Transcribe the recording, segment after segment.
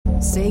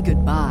Say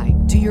goodbye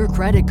to your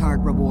credit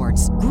card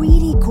rewards.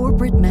 Greedy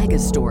corporate mega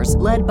stores,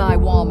 led by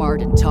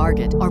Walmart and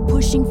Target, are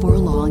pushing for a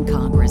law in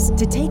Congress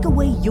to take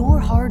away your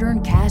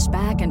hard-earned cash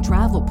back and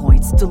travel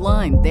points to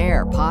line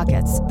their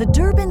pockets. The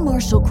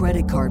Durbin-Marshall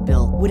credit card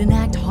bill would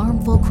enact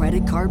harmful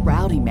credit card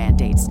routing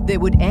mandates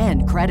that would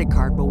end credit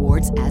card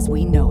rewards as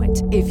we know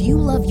it. If you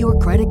love your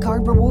credit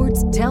card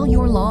rewards, tell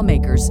your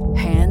lawmakers,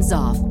 hands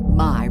off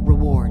my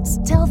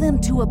rewards. Tell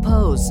them to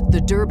oppose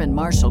the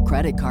Durbin-Marshall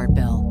credit card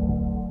bill.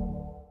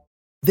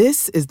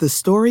 This is the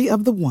story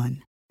of the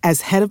one.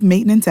 As head of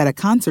maintenance at a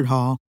concert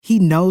hall, he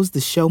knows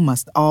the show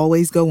must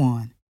always go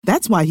on.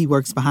 That's why he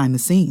works behind the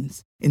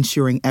scenes,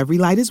 ensuring every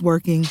light is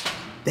working,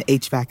 the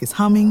HVAC is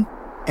humming,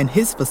 and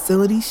his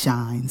facility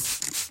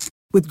shines.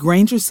 With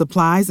Grainger's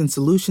supplies and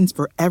solutions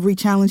for every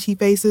challenge he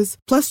faces,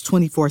 plus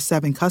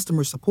 24/7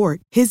 customer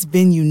support, his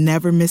venue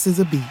never misses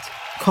a beat.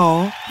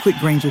 Call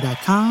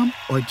quickgrainger.com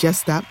or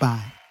just stop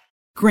by.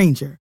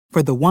 Grainger,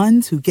 for the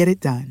ones who get it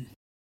done.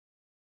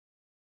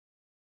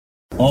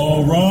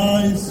 All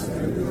rise.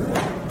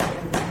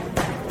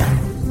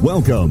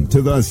 Welcome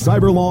to the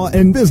Cyber Law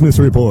and Business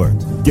Report.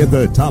 Get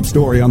the top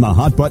story on the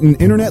hot button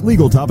internet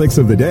legal topics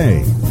of the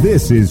day.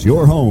 This is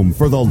your home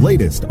for the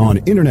latest on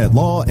internet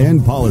law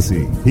and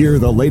policy. Hear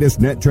the latest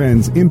net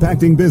trends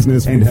impacting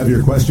business and have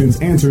your questions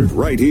answered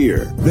right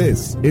here.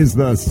 This is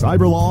the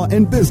Cyber Law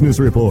and Business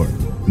Report.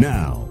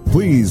 Now,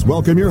 please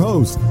welcome your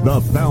host,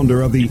 the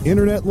founder of the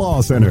Internet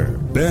Law Center,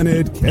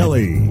 Bennett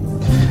Kelly.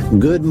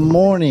 Good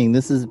morning.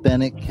 This is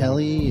Bennett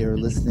Kelly. You're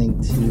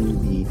listening to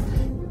the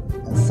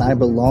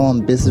Cyber Law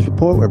and Business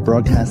Report. We're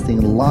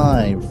broadcasting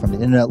live from the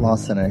Internet Law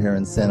Center here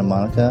in Santa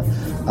Monica.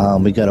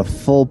 We got a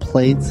full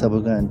plate, so we're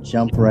going to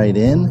jump right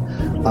in.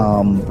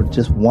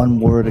 Just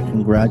one word of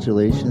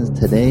congratulations.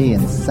 Today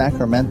in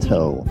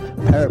Sacramento,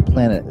 Parrot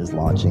Planet is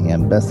launching,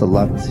 and best of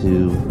luck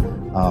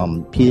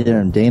to Peter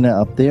and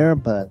Dana up there.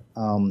 But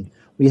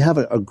we have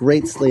a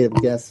great slate of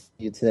guests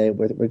for you today.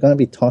 We're going to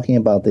be talking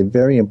about the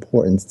very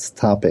important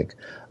topic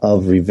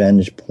of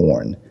revenge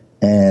porn.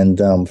 And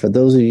for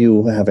those of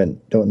you who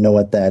don't know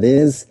what that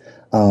is,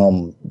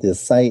 the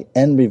site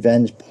End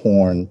Revenge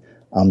Porn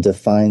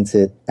defines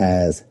it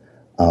as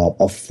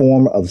a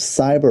form of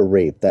cyber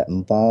rape that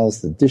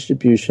involves the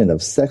distribution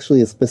of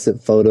sexually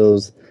explicit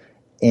photos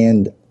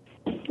and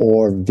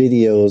or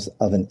videos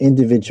of an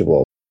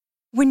individual.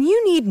 When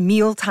you need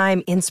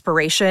mealtime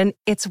inspiration,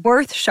 it's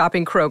worth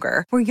shopping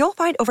Kroger, where you'll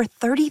find over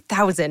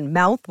 30,000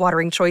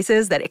 mouth-watering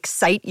choices that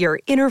excite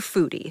your inner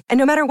foodie. And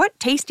no matter what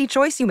tasty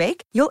choice you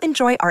make, you'll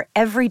enjoy our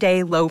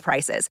everyday low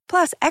prices,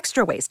 plus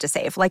extra ways to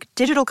save, like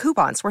digital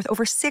coupons worth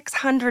over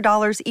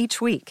 $600 each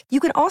week. You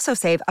can also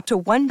save up to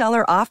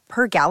 $1 off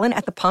per gallon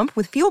at the pump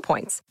with fuel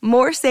points.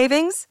 More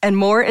savings and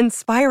more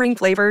inspiring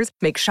flavors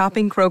make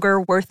shopping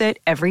Kroger worth it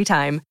every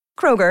time.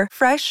 Kroger,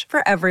 fresh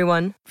for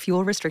everyone.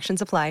 Fuel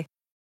restrictions apply.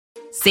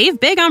 Save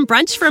big on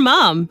brunch for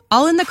mom,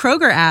 all in the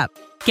Kroger app.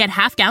 Get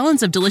half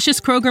gallons of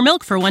delicious Kroger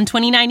milk for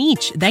 $1.29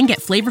 each. Then get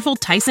flavorful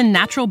Tyson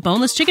natural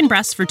boneless chicken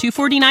breasts for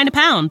 $2.49 a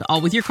pound,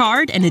 all with your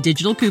card and a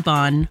digital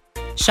coupon.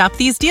 Shop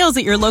these deals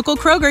at your local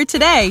Kroger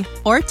today,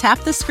 or tap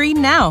the screen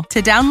now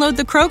to download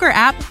the Kroger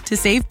app to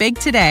save big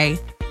today.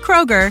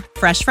 Kroger,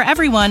 fresh for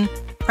everyone.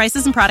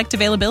 Prices and product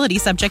availability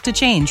subject to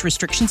change.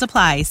 Restrictions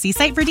apply. See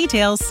site for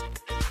details.